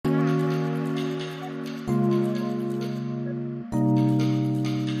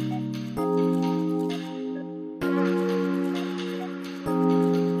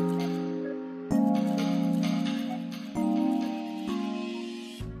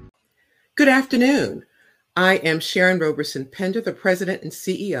Good afternoon. I am Sharon Roberson Pender, the President and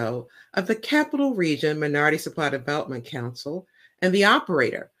CEO of the Capital Region Minority Supply Development Council and the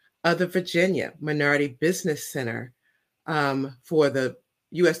operator of the Virginia Minority Business Center for the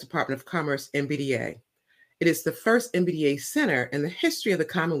U.S. Department of Commerce MBDA. It is the first MBDA center in the history of the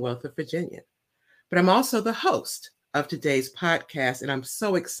Commonwealth of Virginia. But I'm also the host of today's podcast, and I'm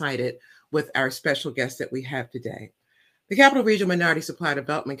so excited with our special guest that we have today. The Capital Region Minority Supply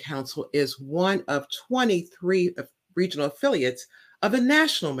Development Council is one of 23 regional affiliates of the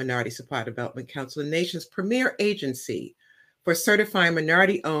National Minority Supply Development Council, the nation's premier agency for certifying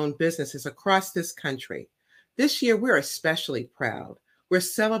minority-owned businesses across this country. This year, we're especially proud. We're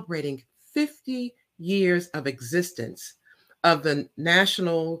celebrating 50 years of existence of the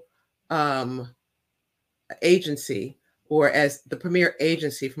national agency, or as the premier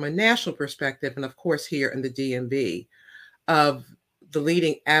agency from a national perspective, and of course here in the DMV, of the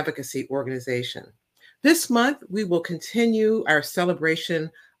leading advocacy organization. This month, we will continue our celebration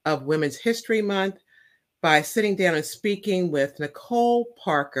of Women's History Month by sitting down and speaking with Nicole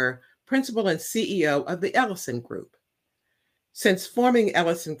Parker, Principal and CEO of the Ellison Group. Since forming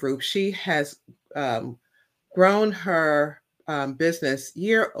Ellison Group, she has grown her business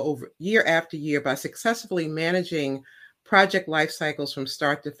year after year by successfully managing project life cycles from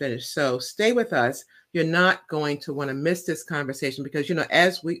start to finish. So stay with us. You're not going to want to miss this conversation because,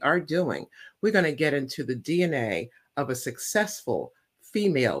 as we are doing, we're going to get into the DNA of a successful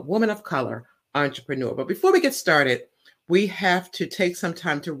female woman of color entrepreneur. But before we get started, we have to take some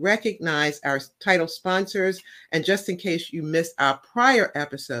time to recognize our title sponsors. And just in case you missed our prior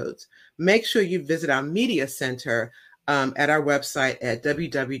episodes, make sure you visit our media center at our website at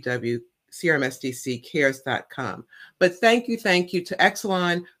www.crmsdccares.com. But thank you to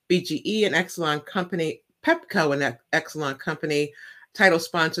Exelon, BGE and Exelon Company, Pepco and Exelon Company, title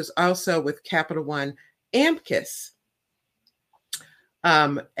sponsors also with Capital One, Amicus,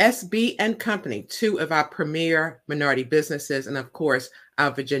 SB and Company, two of our premier minority businesses, and of course,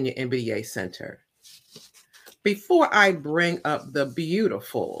 our Virginia MBDA Center. Before I bring up the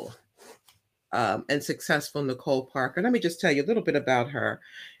beautiful and successful Nicole Parker, let me just tell you a little bit about her.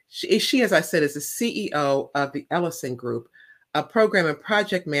 She, as I said, is the CEO of the Ellison Group, a program and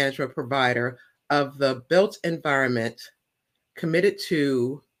project management provider of the built environment committed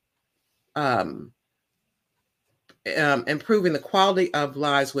to improving the quality of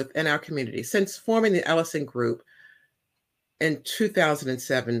lives within our community. Since forming the Ellison Group in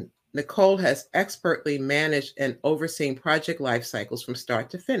 2007, Nicole has expertly managed and overseen project life cycles from start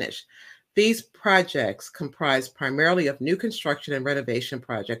to finish. These projects comprise primarily of new construction and renovation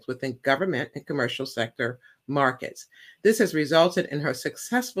projects within government and commercial sector markets. This has resulted in her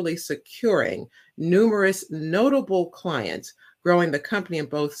successfully securing numerous notable clients, growing the company in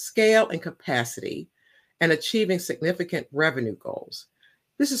both scale and capacity, and achieving significant revenue goals.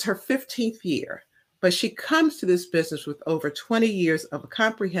 This is her 15th year, but she comes to this business with over 20 years of a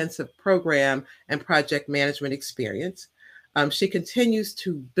comprehensive program and project management experience. She continues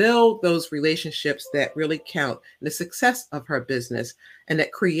to build those relationships that really count in the success of her business and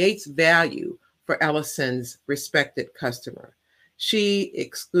that creates value for Ellison's respected customer. She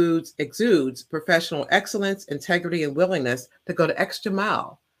exudes professional excellence, integrity, and willingness to go the extra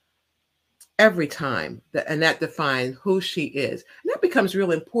mile every time, and that defines who she is. And that becomes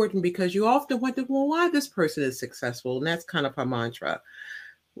real important because you often wonder, well, why this person is successful? And that's kind of her mantra.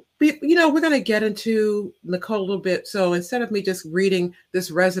 We're going to get into Nicole a little bit. So instead of me just reading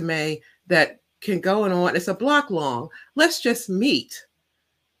this resume that can go on, it's a block long, let's just meet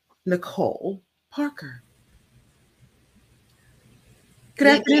Nicole Parker. Good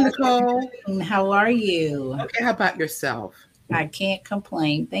afternoon, Nicole. How are you? Okay, how about yourself? I can't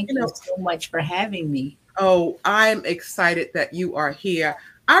complain. Thank you so much for having me. Oh, I'm excited that you are here.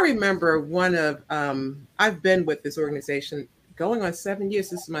 I remember I've been with this organization going on 7 years.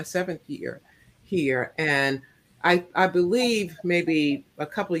 This is my 7th year here. And I believe maybe a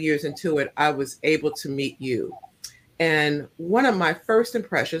couple of years into it, I was able to meet you. And one of my first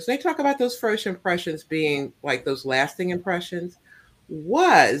impressions, they talk about those first impressions being like those lasting impressions,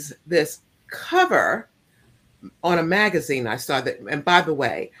 was this cover on a magazine I saw that, and by the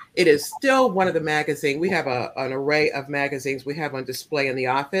way, it is still one of the magazines. We have an array of magazines we have on display in the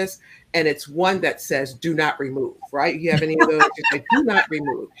office, and it's one that says "Do not remove." Right? You have any of those? You say "Do not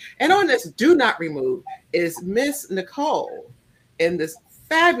remove," and on this "Do not remove" is Miss Nicole in this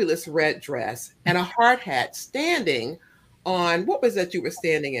fabulous red dress and a hard hat, standing on, what was that you were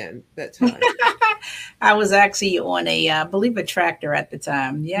standing in that time? I was actually on I believe a tractor at the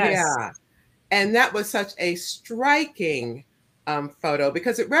time. Yes. Yeah. And that was such a striking photo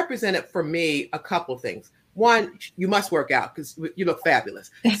because it represented for me a couple of things. One, you must work out because you look fabulous.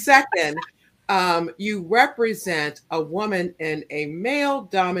 Second, you represent a woman in a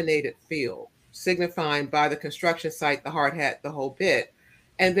male-dominated field, signifying by the construction site, the hard hat, the whole bit.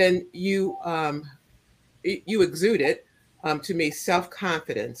 And then you exuded to me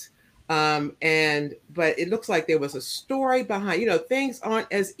self-confidence. But it looks like there was a story behind, things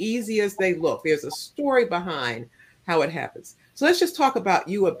aren't as easy as they look. There's a story behind how it happens. So let's just talk about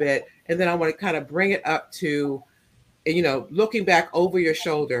you a bit. And then I want to kind of bring it up to, looking back over your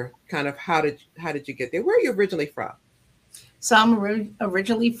shoulder, kind of how did you get there? Where are you originally from? So I'm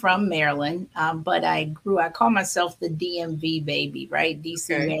originally from Maryland, but I call myself the DMV baby, right? DC,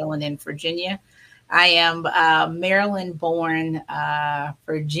 okay. Maryland, and Virginia. I am Maryland born,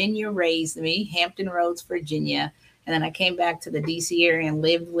 Virginia raised me, Hampton Roads, Virginia. And then I came back to the DC area and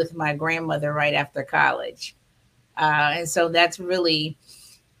lived with my grandmother right after college. And so that's really,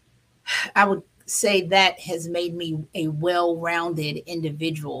 I would say that has made me a well-rounded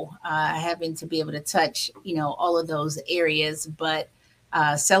individual, having to be able to touch, all of those areas, but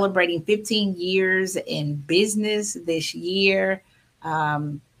celebrating 15 years in business this year.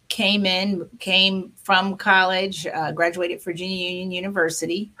 Came from college, graduated Virginia Union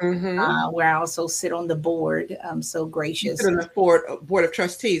University, where I also sit on the board. I'm so gracious. You sit on the board of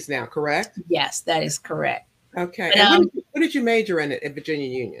trustees now, correct? Yes, that is correct. Okay. And what did you major in at Virginia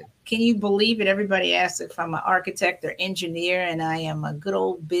Union? Can you believe it? Everybody asks if I'm an architect or engineer, and I am a good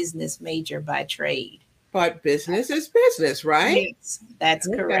old business major by trade. But business is business, right? Yes, that's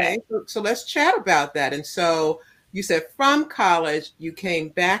correct. So let's chat about that. And so you said from college, you came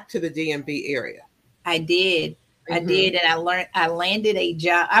back to the DMV area. I did. I did. And I landed a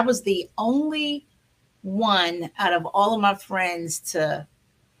job. I was the only one out of all of my friends to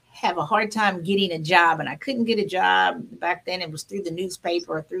have a hard time getting a job. And I couldn't get a job. Back then it was through the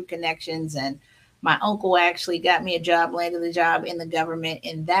newspaper or through connections. And my uncle actually got me a job, landed a job in the government.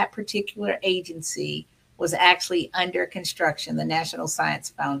 And that particular agency was actually under construction, the National Science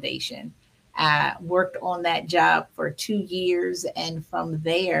Foundation. I worked on that job for 2 years, and from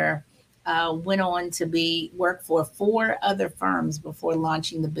there went on to work for 4 other firms before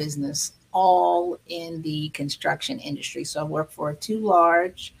launching the business, all in the construction industry. So I worked for 2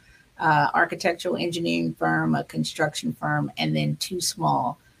 large architectural engineering firm, a construction firm, and then 2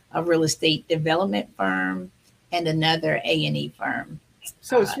 small, a real estate development firm and another A&E firm.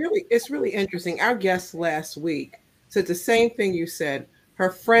 So it's really interesting. Our guest last week said the same thing you said. Her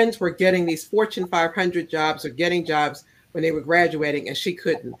friends were getting these Fortune 500 jobs or getting jobs when they were graduating, and she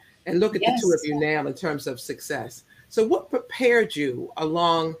couldn't. And look at the two of you now in terms of success. So what prepared you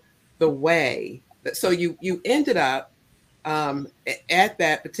along the way? So you ended up at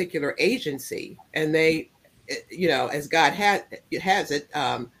that particular agency, and they, as God had it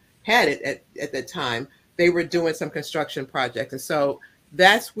at that time, they were doing some construction projects. And so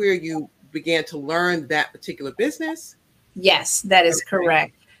that's where you began to learn that particular business? Yes, that is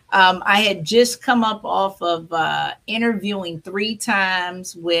correct. I had just come up off of interviewing 3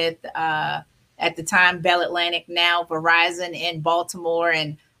 times with, at the time, Bell Atlantic, now Verizon in Baltimore.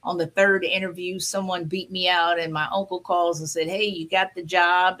 And on the 3rd interview, someone beat me out, and my uncle calls and said, "Hey, you got the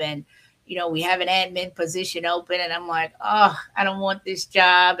job, and we have an admin position open." And I'm like, "Oh, I don't want this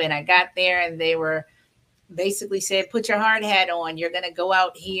job." And I got there, and they were basically said, "Put your hard hat on. You're going to go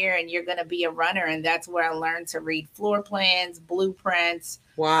out here and you're going to be a runner." And that's where I learned to read floor plans, blueprints,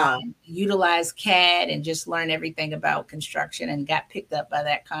 utilize CAD, and just learn everything about construction, and got picked up by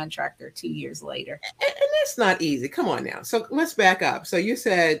that contractor 2 years later. And that's not easy. Come on now. So let's back up. So you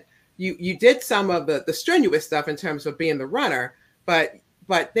said you did some of the strenuous stuff in terms of being the runner, but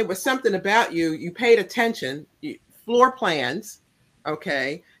there was something about you paid attention, floor plans.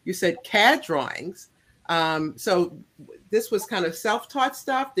 Okay. You said CAD drawings. So this was kind of self-taught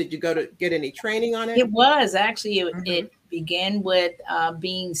stuff. Did you go to get any training on it? It was actually, it began with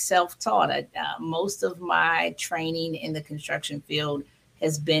being self-taught. Most of my training in the construction field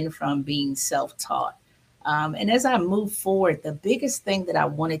has been from being self-taught. And as I move forward, the biggest thing that I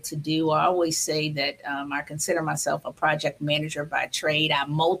wanted to do, I always say that I consider myself a project manager by trade. I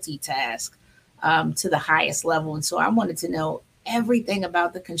multitask to the highest level. And so I wanted to know everything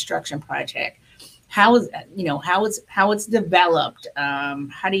about the construction project. How it's developed.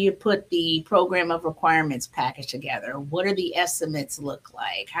 How do you put the program of requirements package together? What do the estimates look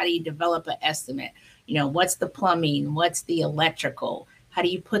like? How do you develop an estimate? What's the plumbing? What's the electrical? How do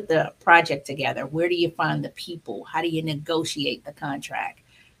you put the project together? Where do you find the people? How do you negotiate the contract?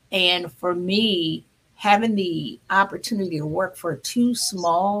 And for me, having the opportunity to work for 2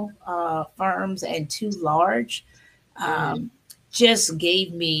 small firms and 2 large, just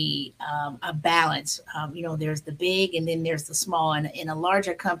gave me a balance. There's the big and then there's the small. And in a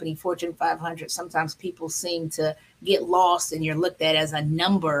larger company, Fortune 500, sometimes people seem to get lost and you're looked at as a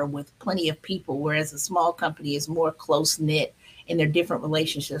number with plenty of people, whereas a small company is more close knit in their different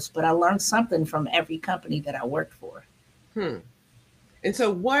relationships. But I learned something from every company that I worked for. And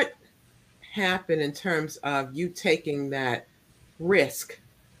so what happened in terms of you taking that risk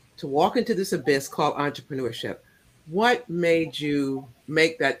to walk into this abyss called entrepreneurship? What made you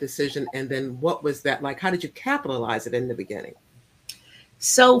make that decision? And then what was that like? How did you capitalize it in the beginning?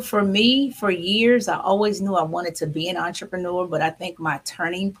 So for me, for years, I always knew I wanted to be an entrepreneur, but I think my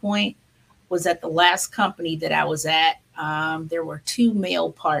turning point was at the last company that I was at. There were two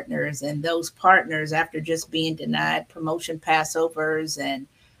male partners, and those partners, after just being denied promotion passovers and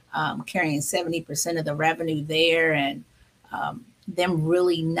carrying 70% of the revenue there, and them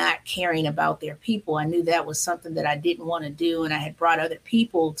really not caring about their people, I knew that was something that I didn't want to do. And I had brought other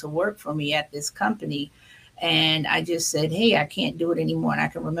people to work for me at this company. And I just said, hey, I can't do it anymore. And I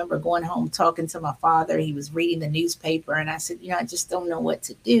can remember going home talking to my father. He was reading the newspaper. And I said, I just don't know what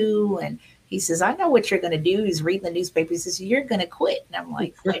to do. And he says, I know what you're going to do. He's reading the newspaper. He says, you're going to quit. And I'm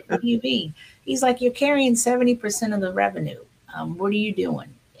like, what do you mean? He's like, you're carrying 70% of the revenue. What are you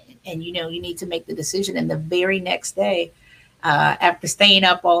doing? And, you need to make the decision. And the very next day, after staying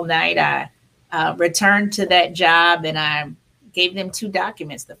up all night, I returned to that job and I gave them two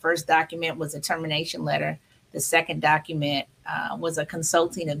documents. The first document was a termination letter. The second document was a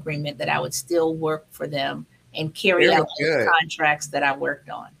consulting agreement that I would still work for them and carry out the contracts that I worked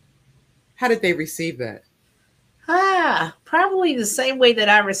on. How did they receive that? Probably the same way that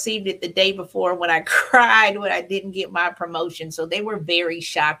I received it the day before when I cried when I didn't get my promotion. So they were very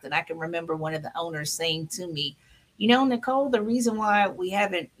shocked. And I can remember one of the owners saying to me, Nicole, the reason why we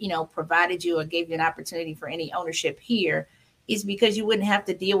haven't, provided you or gave you an opportunity for any ownership here is because you wouldn't have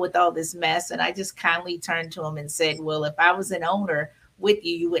to deal with all this mess. And I just kindly turned to him and said, well, if I was an owner with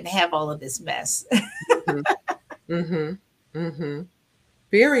you, you wouldn't have all of this mess.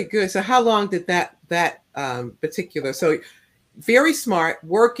 Very good. So how long did that particular, so very smart,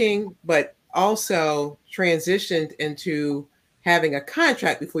 working, but also transitioned into having a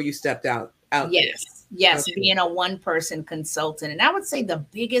contract before you stepped out? Yes. Okay. Being a one-person consultant. And I would say the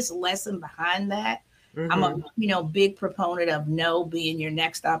biggest lesson behind that, I'm a big proponent of no being your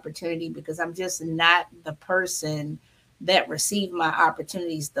next opportunity, because I'm just not the person that received my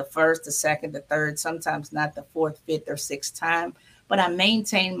opportunities the first, the second, the third, sometimes not the fourth, fifth, or sixth time. But I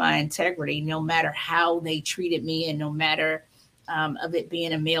maintained my integrity no matter how they treated me, and no matter of it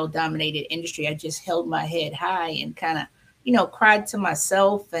being a male-dominated industry. I just held my head high and kind of, cried to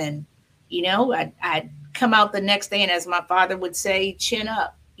myself. And, I'd come out the next day and, as my father would say, chin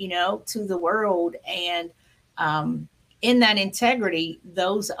up, to the world. And in that integrity,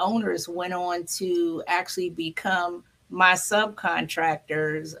 those owners went on to actually become my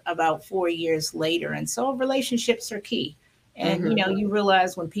subcontractors about 4 years later. And so relationships are key. And, you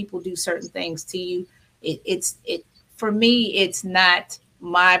realize when people do certain things to you, for me, it's not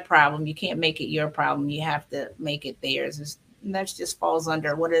my problem. You can't make it your problem. You have to make it theirs. And that just falls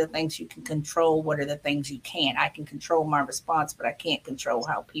under what are the things you can control? What are the things you can't? I can control my response, but I can't control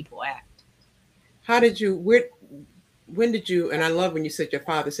how people act. How did you, when did you, and I love when you said your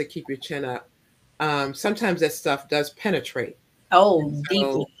father said, keep your chin up. Sometimes that stuff does penetrate.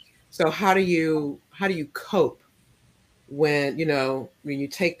 Deeply. So how do you cope when you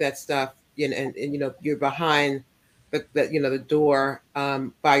take that stuff and you're behind the door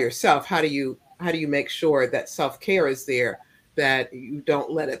by yourself? How do you make sure that self-care is there, that you don't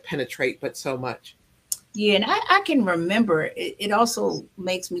let it penetrate but so much? Yeah, and I can remember, it also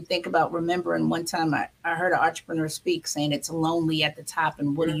makes me think about remembering one time I heard an entrepreneur speak saying it's lonely at the top,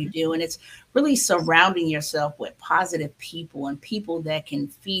 and what do you do? And it's really surrounding yourself with positive people and people that can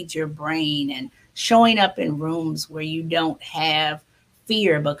feed your brain, and showing up in rooms where you don't have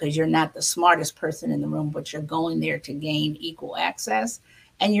fear because you're not the smartest person in the room, but you're going there to gain equal access.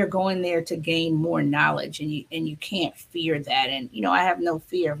 And you're going there to gain more knowledge, and you can't fear that. And, I have no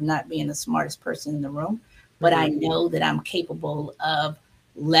fear of not being the smartest person in the room, but I know that I'm capable of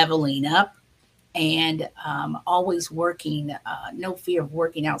leveling up and always working, no fear of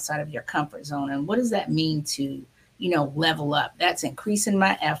working outside of your comfort zone. And what does that mean to, level up? That's increasing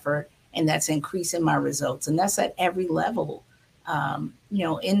my effort, and that's increasing my results. And that's at every level.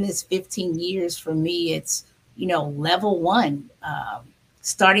 In this 15 years for me, it's, level one,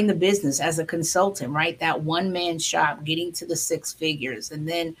 starting the business as a consultant, right? That one-man shop, getting to the six figures. And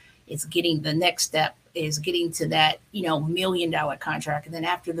then it's getting, the next step is getting to that, $1 million contract. And then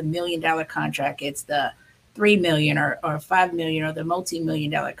after the $1 million contract, it's the $3 million or $5 million or the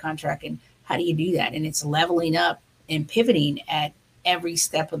multi-million-dollar contract. And how do you do that? And it's leveling up and pivoting at every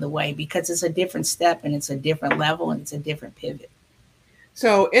step of the way, because it's a different step and it's a different level and it's a different pivot.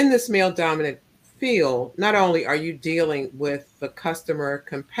 So in this male dominant field, not only are you dealing with the customer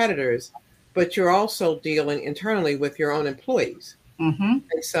competitors, but you're also dealing internally with your own employees. Mm-hmm.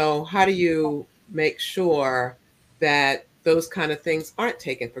 And so how do you make sure that those kind of things aren't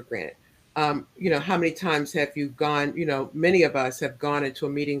taken for granted? How many times have you gone, many of us have gone into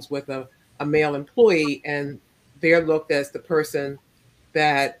meetings with a male employee, and they're looked as the person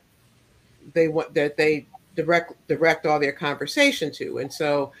that they direct all their conversation to. And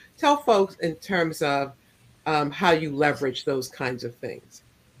so tell folks in terms of how you leverage those kinds of things.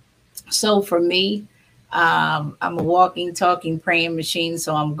 So for me, I'm a walking, talking, praying machine.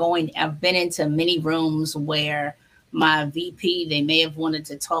 So I've been into many rooms where my VP, they may have wanted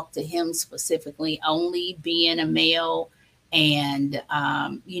to talk to him specifically, only being a male. And,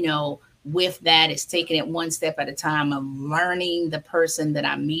 with that, it's taking it one step at a time of learning the person that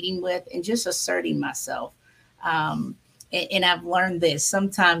I'm meeting with and just asserting myself. And I've learned this.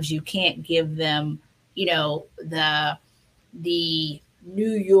 Sometimes you can't give them, the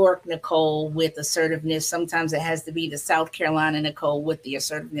New York Nicole with assertiveness. Sometimes it has to be the South Carolina Nicole with the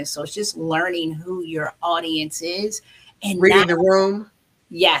assertiveness. So it's just learning who your audience is and reading the room.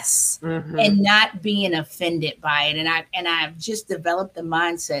 Yes. Mm-hmm. And not being offended by it. And I've just developed the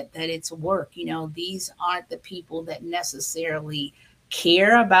mindset that it's work. These aren't the people that necessarily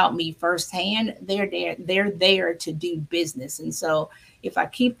care about me firsthand. They're there to do business. And so if I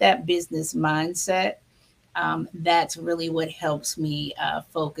keep that business mindset, that's really what helps me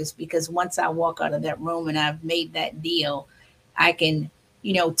focus, because once I walk out of that room and I've made that deal, I can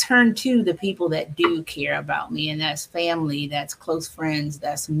turn to the people that do care about me, and that's family, that's close friends,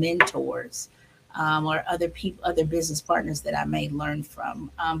 that's mentors, or other people, other business partners that I may learn from.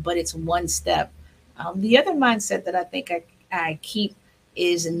 But it's one step. The other mindset that I think I keep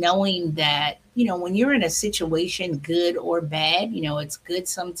is knowing that, when you're in a situation, good or bad, it's good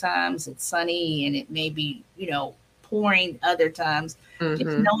sometimes, it's sunny, and it may be, pouring other times. Mm-hmm.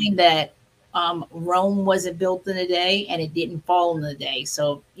 Just knowing that Rome wasn't built in a day and it didn't fall in a day.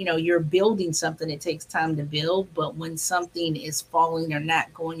 So, you're building something, it takes time to build, but when something is falling or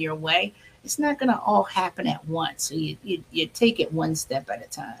not going your way, it's not going to all happen at once. So you take it one step at a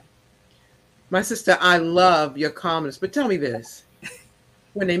time. My sister, I love your calmness, but tell me this.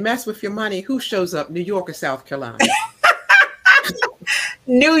 When they mess with your money, who shows up, New York or South Carolina?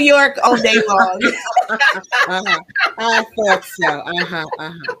 New York all day long. I thought so.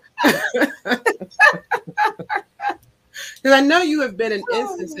 Because I know you have been in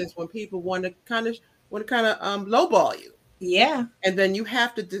instances when people want to kind of lowball you. Yeah. And then you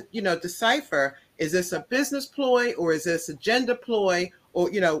have to, decipher, is this a business ploy or is this a gender ploy, or,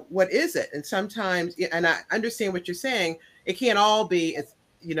 what is it? And sometimes, and I understand what you're saying, it can't all be, it's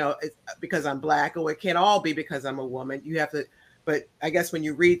because I'm Black, or it can't all be because I'm a woman. You have to, but I guess when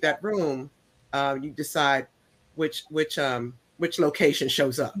you read that room, you decide which location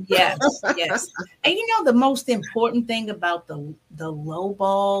shows up. Yes, yes. And the most important thing about the low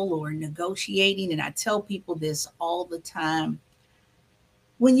ball or negotiating, and I tell people this all the time,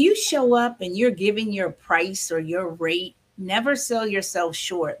 when you show up and you're giving your price or your rate, never sell yourself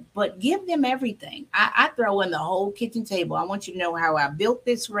short, but give them everything. I throw in the whole kitchen table. I want you to know how I built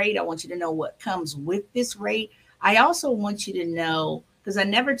this rate. I want you to know what comes with this rate. I also want you to know, because I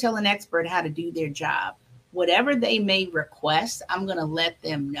never tell an expert how to do their job. Whatever they may request, I'm going to let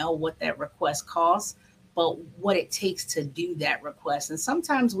them know what that request costs, but what it takes to do that request. And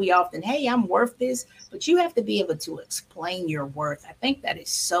sometimes we often, hey, I'm worth this, but you have to be able to explain your worth. I think that is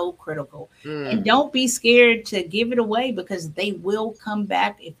so critical. And don't be scared to give it away, because they will come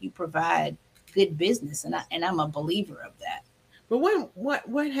back if you provide good business. And I'm a believer of that. But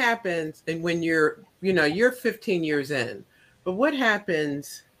what happens, and when you're 15 years in, but what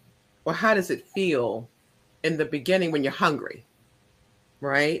happens, or how does it feel in the beginning when you're hungry,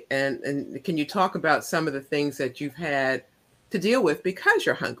 right? And can you talk about some of the things that you've had to deal with because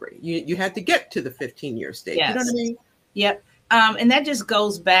you're hungry? You had to get to the 15-year stage. Yes. You know what I mean? Yep. And that just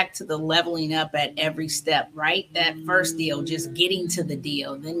goes back to the leveling up at every step, right? That first deal, just getting to the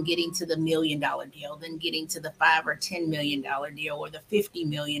deal, then getting to the $1 million deal, then getting to the $5 or $10 million deal, or the $50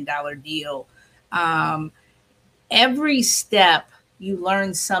 million deal. Every step you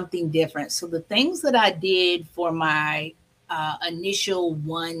learn something different. So the things that I did for my initial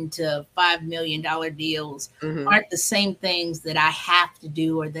 $1 to $5 million deals aren't the same things that I have to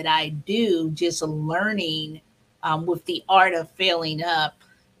do or that I do, just learning with the art of failing up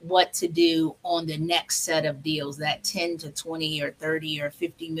what to do on the next set of deals, that 10 to 20 or 30 or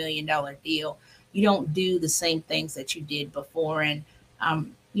 $50 million deal. You don't do the same things that you did before. And,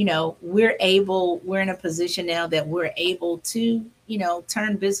 we're in a position now that we're able to,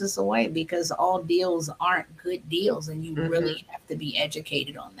 turn business away because all deals aren't good deals. And you really have to be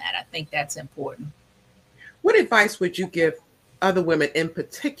educated on that. I think that's important. What advice would you give other women in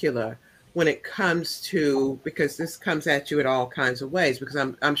particular when it comes to, because this comes at you in all kinds of ways, because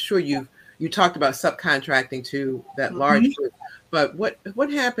I'm sure you talked about subcontracting to that large group, but what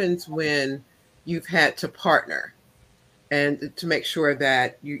happens when you've had to partner and to make sure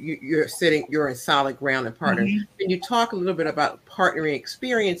that you're in solid ground and partnering? Can you talk a little bit about partnering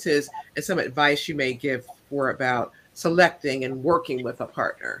experiences and some advice you may give about selecting and working with a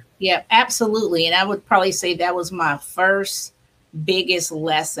partner? Yeah, absolutely. And I would probably say that was my first biggest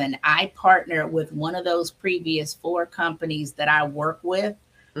lesson. I partnered with one of those previous 4 companies that I work with.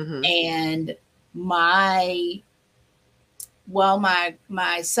 And my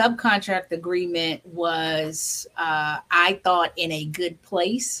subcontract agreement was, I thought, in a good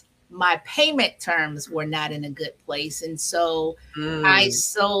place. My payment terms were not in a good place. And so I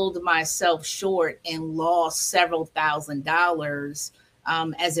sold myself short and lost several $1,000s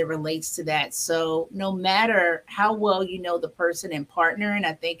as it relates to that. So no matter how well you know the person and partner, and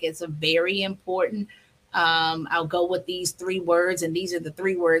I think it's a very important, I'll go with these 3 words, and these are the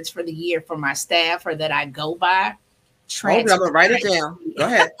 3 words for the year for my staff, or that I go by. I'm going to write it down. Go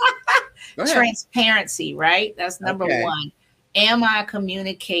ahead. Transparency, right? That's number 1. Am I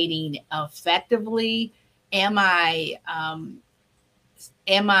communicating effectively? Am I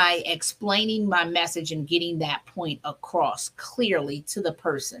explaining my message and getting that point across clearly to the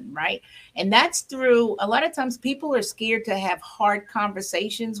person, right? And that's through, a lot of times people are scared to have hard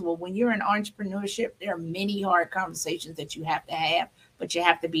conversations. Well, when you're in entrepreneurship, there are many hard conversations that you have to have, but you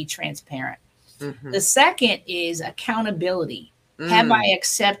have to be transparent. The second is accountability. Have I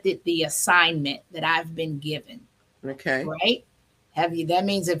accepted the assignment that I've been given? Okay. Right? Have you? That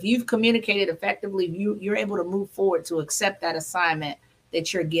means if you've communicated effectively, you're able to move forward to accept that assignment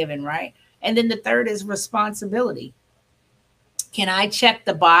that you're given, right? And then the third is responsibility. Can I check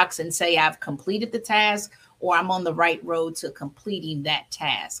the box and say I've completed the task, or I'm on the right road to completing that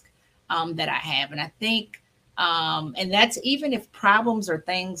task that I have? And I think, and that's even if problems or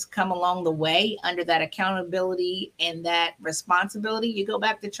things come along the way under that accountability and that responsibility, you go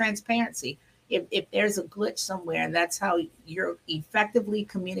back to transparency. If there's a glitch somewhere, and that's how you're effectively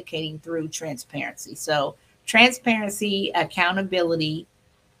communicating through transparency. So transparency, accountability,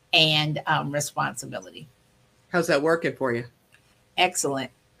 and responsibility. How's that working for you?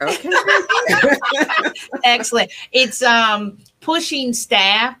 Excellent. Okay. Excellent. It's pushing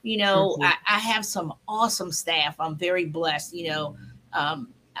staff. I have some awesome staff. I'm very blessed.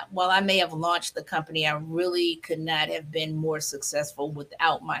 While I may have launched the company, I really could not have been more successful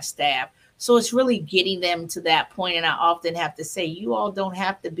without my staff. So it's really getting them to that point. And I often have to say, you all don't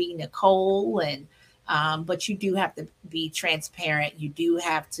have to be Nicole, and but you do have to be transparent. You do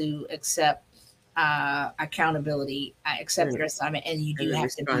have to accept accountability, accept your assignment, and you do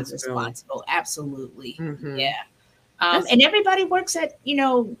have to be responsible. Absolutely. Yeah. And everybody works at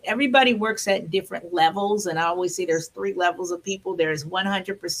different levels. And I always say there's 3 levels of people. There's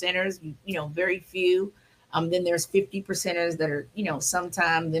 100%ers, very few. Then there's 50%ers that are,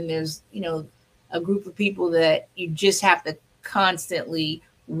 sometime. Then there's, a group of people that you just have to constantly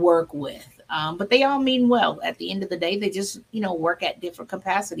work with. But they all mean well. At the end of the day, they just, work at different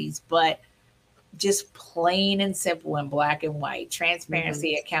capacities. But just plain and simple in black and white: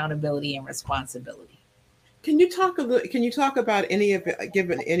 transparency, accountability, and responsibility. Can you talk about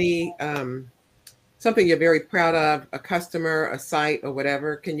something you're very proud of, a customer, a site, or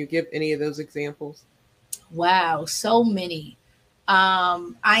whatever? Can you give any of those examples? Wow, so many.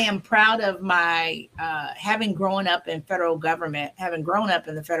 I am proud of my having grown up in the federal government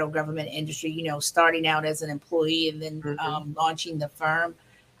industry, starting out as an employee and then launching the firm.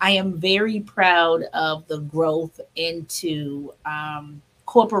 I am very proud of the growth into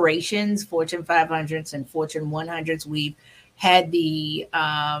corporations, Fortune 500s and Fortune 100s. We've had the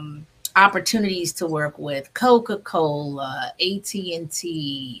opportunities to work with Coca-Cola,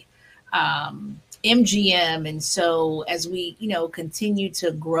 AT&T, MGM. And so as we, continue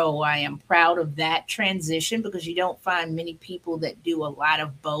to grow, I am proud of that transition, because you don't find many people that do a lot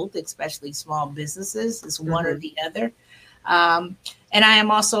of both, especially small businesses. It's one or the other. And I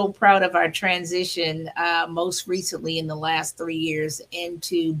am also proud of our transition, most recently in the last 3 years,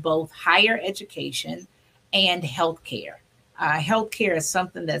 into both higher education and healthcare. Healthcare is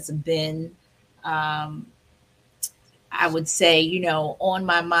something that's been I would say, on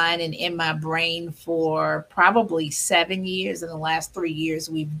my mind and in my brain for probably 7 years. In the last 3 years,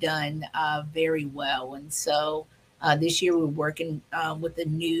 we've done very well. And so this year we're working with a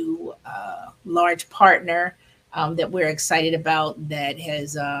new large partner that we're excited about, that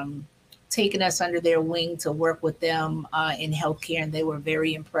has taken us under their wing to work with them in healthcare. And they were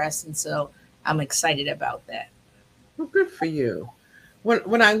very impressed. And so I'm excited about that. Well, good for you.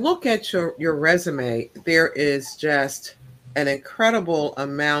 When I look at your resume, there is just an incredible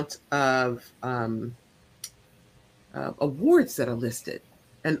amount of awards that are listed.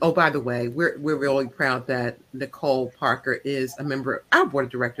 And oh, by the way, we're really proud that Nicole Parker is a member of our board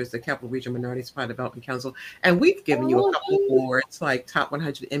of directors, the Capital Region Minority Supply Development Council, and we've given you a couple of awards like Top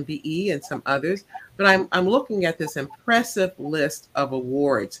 100 MBE and some others. But I'm looking at this impressive list of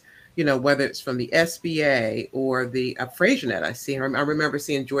awards. Whether it's from the SBA or the FraserNet. I remember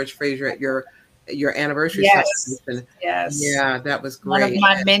seeing George Fraser at your anniversary Yes. celebration. Yes. Yeah, that was great. One of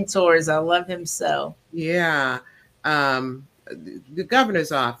my mentors. I love him so. Yeah. The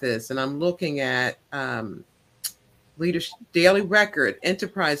governor's office, and I'm looking at Leadership Daily Record,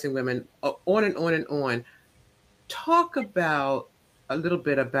 Enterprising Women, on and on and on. Talk about a little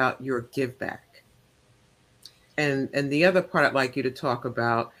bit about your give back. And the other part I'd like you to talk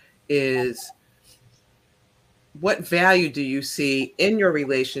about is, what value do you see in your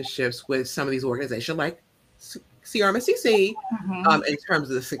relationships with some of these organizations like CRMSCC in terms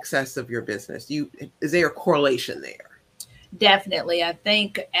of the success of your business? Is there a correlation there? Definitely. I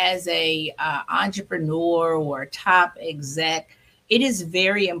think as a entrepreneur or top exec, it is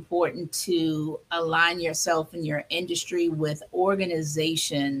very important to align yourself in your industry with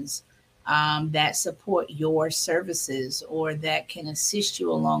organizations that support your services or that can assist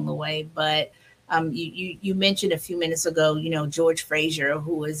you along the way. But you mentioned a few minutes ago, George Fraser,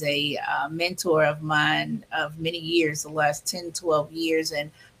 who is a mentor of mine of many years, the last 10, 12 years.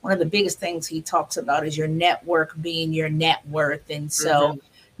 And one of the biggest things he talks about is your network being your net worth. And so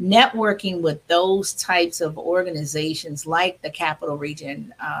networking with those types of organizations like the Capital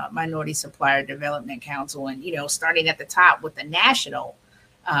Region Minority Supplier Development Council, and, starting at the top with the National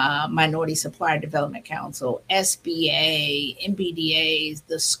Minority Supplier Development Council, SBA, MBDAs,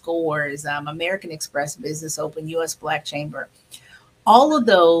 the SCORES, American Express Business Open, U.S. Black Chamber, all of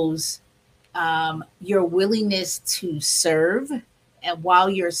those, your willingness to serve, and while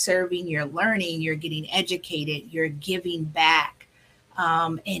you're serving, you're learning, you're getting educated, you're giving back.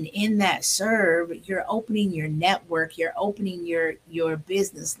 And in that serve, you're opening your network, you're opening your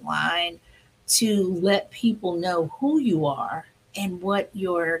business line to let people know who you are and what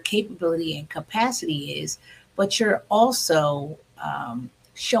your capability and capacity is, but you're also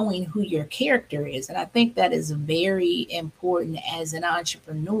showing who your character is. And I think that is very important as an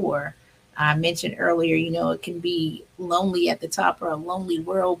entrepreneur. I mentioned earlier, it can be lonely at the top or a lonely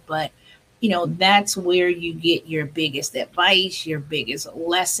world, but that's where you get your biggest advice, your biggest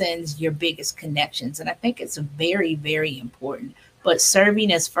lessons, your biggest connections. And I think it's very, very important. But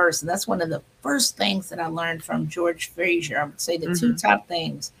serving is first. And that's one of the first things that I learned from George Fraser. I would say the two top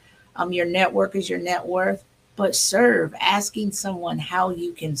things. Your network is your net worth, but serve, asking someone how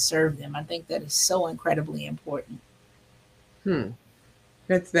you can serve them. I think that is so incredibly important.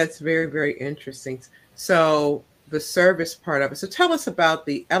 That's very, very interesting. So the service part of it. So tell us about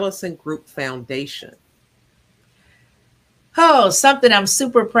the Ellison Group Foundation. Oh, something I'm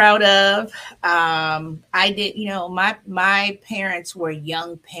super proud of. I did, my parents were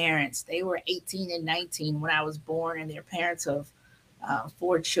young parents. They were 18 and 19 when I was born, and they're parents of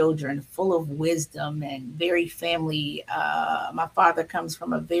 4 children, full of wisdom and very family. My father comes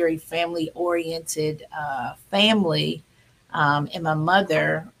from a very family-oriented family, and my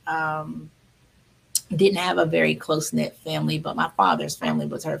mother didn't have a very close-knit family, but my father's family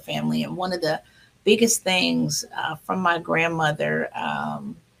was her family. And one of the biggest things from my grandmother,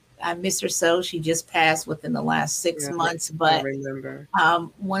 I miss her so. She just passed within the last 6 months. But I remember.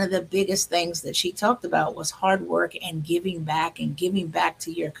 One of the biggest things that she talked about was hard work and giving back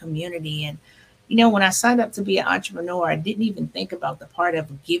to your community. And, when I signed up to be an entrepreneur, I didn't even think about the part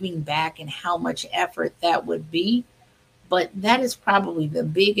of giving back and how much effort that would be. But that is probably the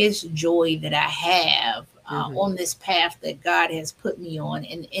biggest joy that I have on this path that God has put me on.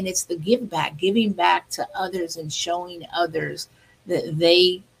 And it's the giving back to others and showing others that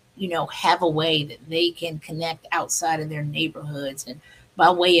they, have a way that they can connect outside of their neighborhoods. And by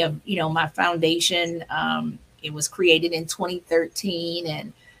way of, my foundation, it was created in 2013,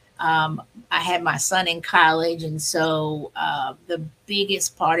 and I had my son in college. And so the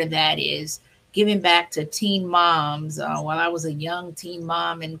biggest part of that is giving back to teen moms while I was a young teen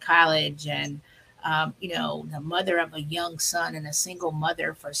mom in college, and You know, the mother of a young son and a single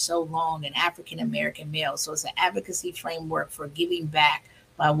mother for so long, an African American male. So it's an advocacy framework for giving back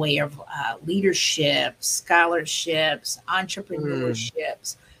by way of leadership, scholarships, Mm,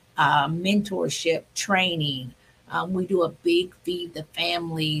 entrepreneurships, mentorship, training. We do a big feed the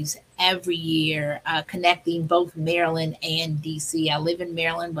families every year, connecting both Maryland and DC. I live in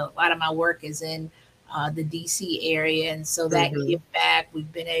Maryland, but a lot of my work is in the DC area. And so that give mhm. back,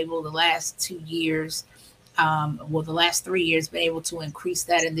 we've been able the last 2 years, well, the last 3 years, been able to increase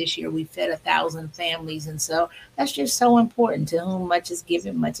that. And this year we fed 1,000 families. And so that's just so important. To whom much is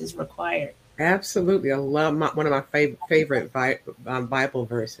given, much is required. Absolutely. I love one of my favorite Bible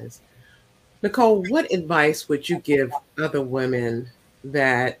verses. Nicole, what advice would you give other women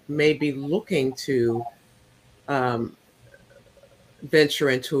that may be looking to um, venture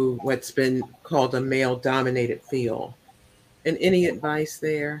into what's been called a male dominated field? And any advice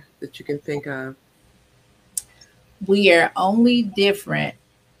there that you can think of? We are only different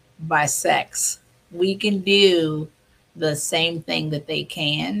by sex. We can do the same thing that they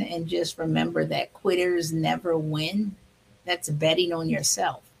can. And just remember that quitters never win. That's betting on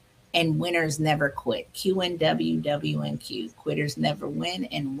yourself. And winners never quit. QNW, Quitters never win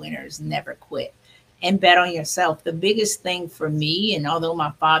and winners never quit. And bet on yourself. The biggest thing for me, and although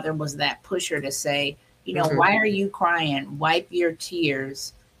my father was that pusher to say, you know, Hmm. why are you crying? Wipe your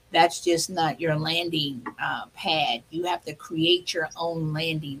tears. That's just not your landing pad. You have to create your own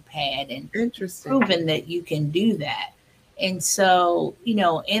landing pad, and Interesting. proven that you can do that. And so, you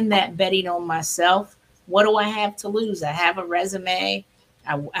know, in that betting on myself, what do I have to lose? I have a resume.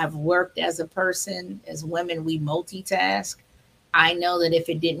 I've worked as a person. As women, we multitask. I know that if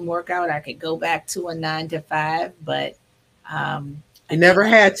it didn't work out, I could go back to a 9 to 5. But You again, never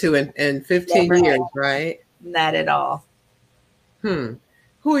had to in 15 never had, years, right? not at all. Hmm.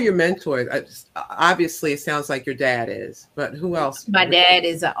 Who are your mentors? Obviously, it sounds like your dad is, but who else? My dad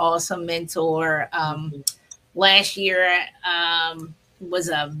is an awesome mentor. Mhm. Last year was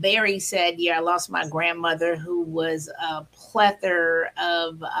a very sad year. I lost my grandmother, who was a plethora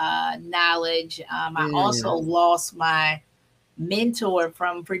of knowledge. I also Mm. lost my mentor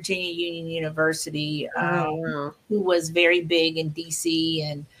from Virginia Union University, Oh, wow. who was very big in DC.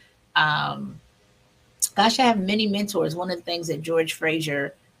 And um, gosh, I have many mentors. One of the things that George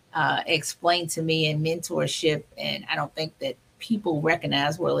Fraser explained to me in mentorship, and I don't think that people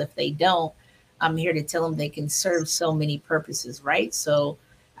recognize, well, if they don't, I'm here to tell them they can serve so many purposes, right? So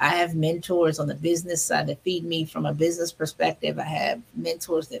I have mentors on the business side that feed me from a business perspective. I have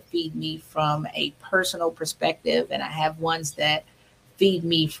mentors that feed me from a personal perspective, and I have ones that feed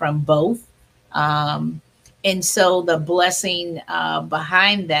me from both. Um, and so the blessing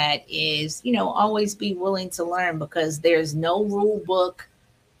behind that is, you know, always be willing to learn, because there's no rule book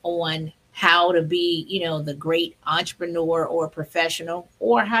on how to be, you know, the great entrepreneur or professional,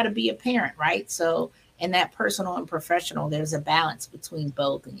 or how to be a parent, right? So in that personal and professional, there's a balance between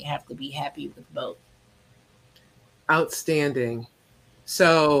both, and you have to be happy with both. Outstanding.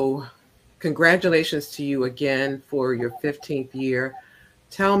 So, congratulations to you again for your 15th year.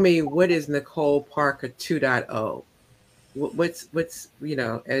 Tell me, what is Nicole Parker 2.0? What's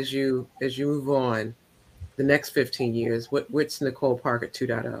as you move on the next 15 years, what's Nicole Parker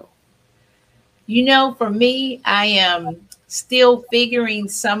 2.0? You know, for me, I am still figuring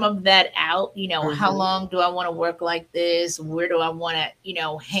some of that out. You know, how Mm-hmm. long do I want to work like this? Where do I want to, you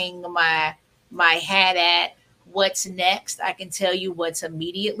know, hang my hat at? What's next? I can tell you what's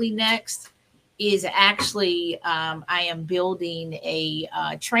immediately next is actually I am building a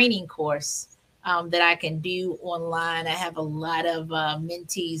training course that I can do online. I have a lot of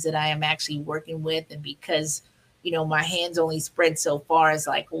mentees that I am actually working with, and because my hands only spread so far, as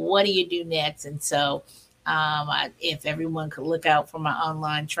like, what do you do next? And so if everyone could look out for my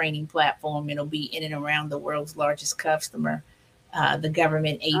online training platform, it'll be in and around the world's largest customer, the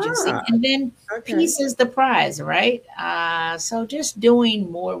government agency. Ah, And then okay. peace is the prize, right? So just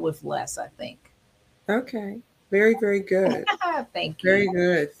doing more with less, I think. Okay. Very, very good. Thank you. Very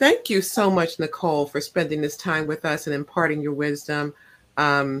good. Thank you so much, Nicole, for spending this time with us and imparting your wisdom.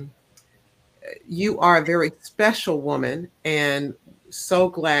 Um, you are a very special woman, and so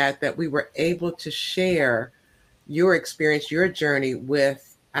glad that we were able to share your experience, your journey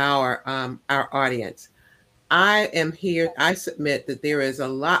with our audience. I am here. I submit that there is a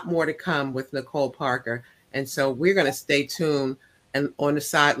lot more to come with Nicole Parker, and so we're going to stay tuned and on the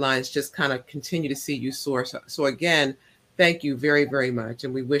sidelines, just kind of continue to see you soar. So again, thank you very, very much,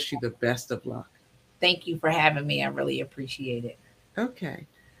 and we wish you the best of luck. Thank you for having me. I really appreciate it. Okay.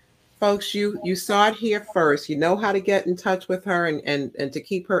 Folks, you saw it here first. You know how to get in touch with her and to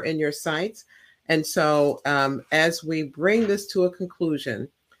keep her in your sights. And so as we bring this to a conclusion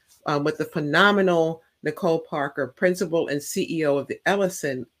with the phenomenal Nicole Parker, Principal and CEO of the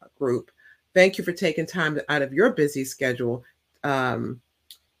Ellison Group, thank you for taking time out of your busy schedule to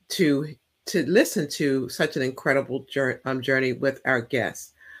listen to such an incredible journey with our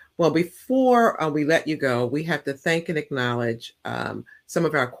guests. Well, before we let you go, we have to thank and acknowledge some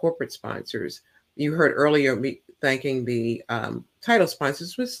of our corporate sponsors. You heard earlier me thanking the title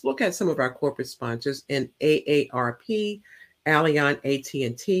sponsors. Let's look at some of our corporate sponsors in AARP, Allianz,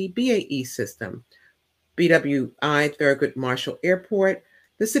 AT&T, BAE System, BWI, Thurgood Marshall Airport,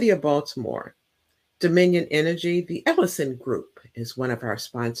 the City of Baltimore, Dominion Energy, the Ellison Group is one of our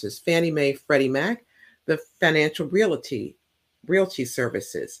sponsors, Fannie Mae, Freddie Mac, the Financial Realty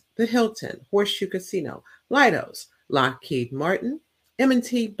Services, the Hilton, Horseshoe Casino, Leidos, Lockheed Martin,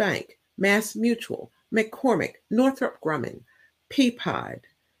 M&T Bank, Mass Mutual, McCormick, Northrop Grumman, Peapod,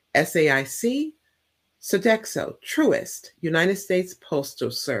 SAIC, Sodexo, Truist, United States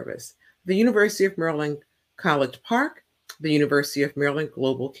Postal Service, the University of Maryland College Park, the University of Maryland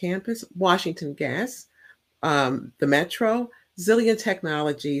Global Campus, Washington Gas, the Metro, Zillion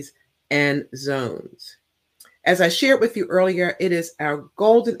Technologies, and Zones. As I shared with you earlier, it is our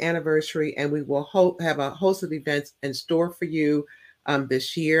golden anniversary, and we will have a host of events in store for you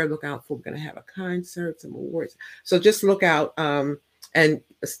this year. Look out for, we're going to have a concert, some awards. So just look out and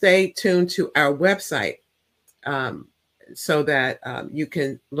stay tuned to our website so that you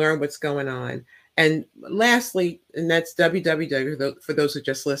can learn what's going on. And lastly, and that's www, for those who are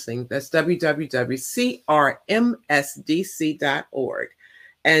just listening, that's www.crmsdc.org.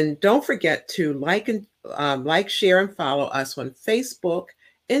 And don't forget to like, share, and follow us on Facebook,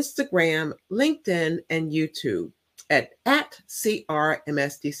 Instagram, LinkedIn, and YouTube at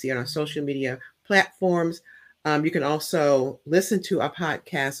CRMSDC on our social media platforms. You can also listen to our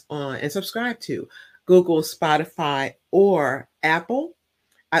podcast on and subscribe to Google, Spotify, or Apple.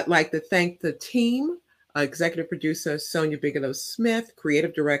 I'd like to thank the team, executive producer Sonia Bigelow Smith,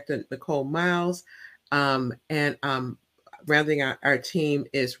 creative director Nicole Miles, and rounding out our team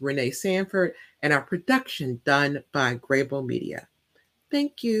is Renee Sanford, and our production done by Grable Media.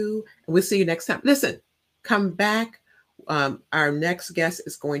 Thank you. And we'll see you next time. Listen, come back. Our next guest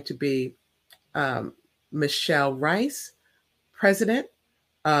is going to be Michelle Rice, president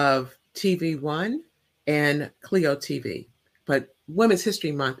of TV One and Clio TV. But Women's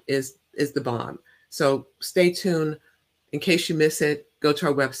History Month is the bomb. So stay tuned. In case you miss it, go to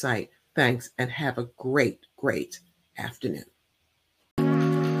our website. Thanks, and have a great, great afternoon.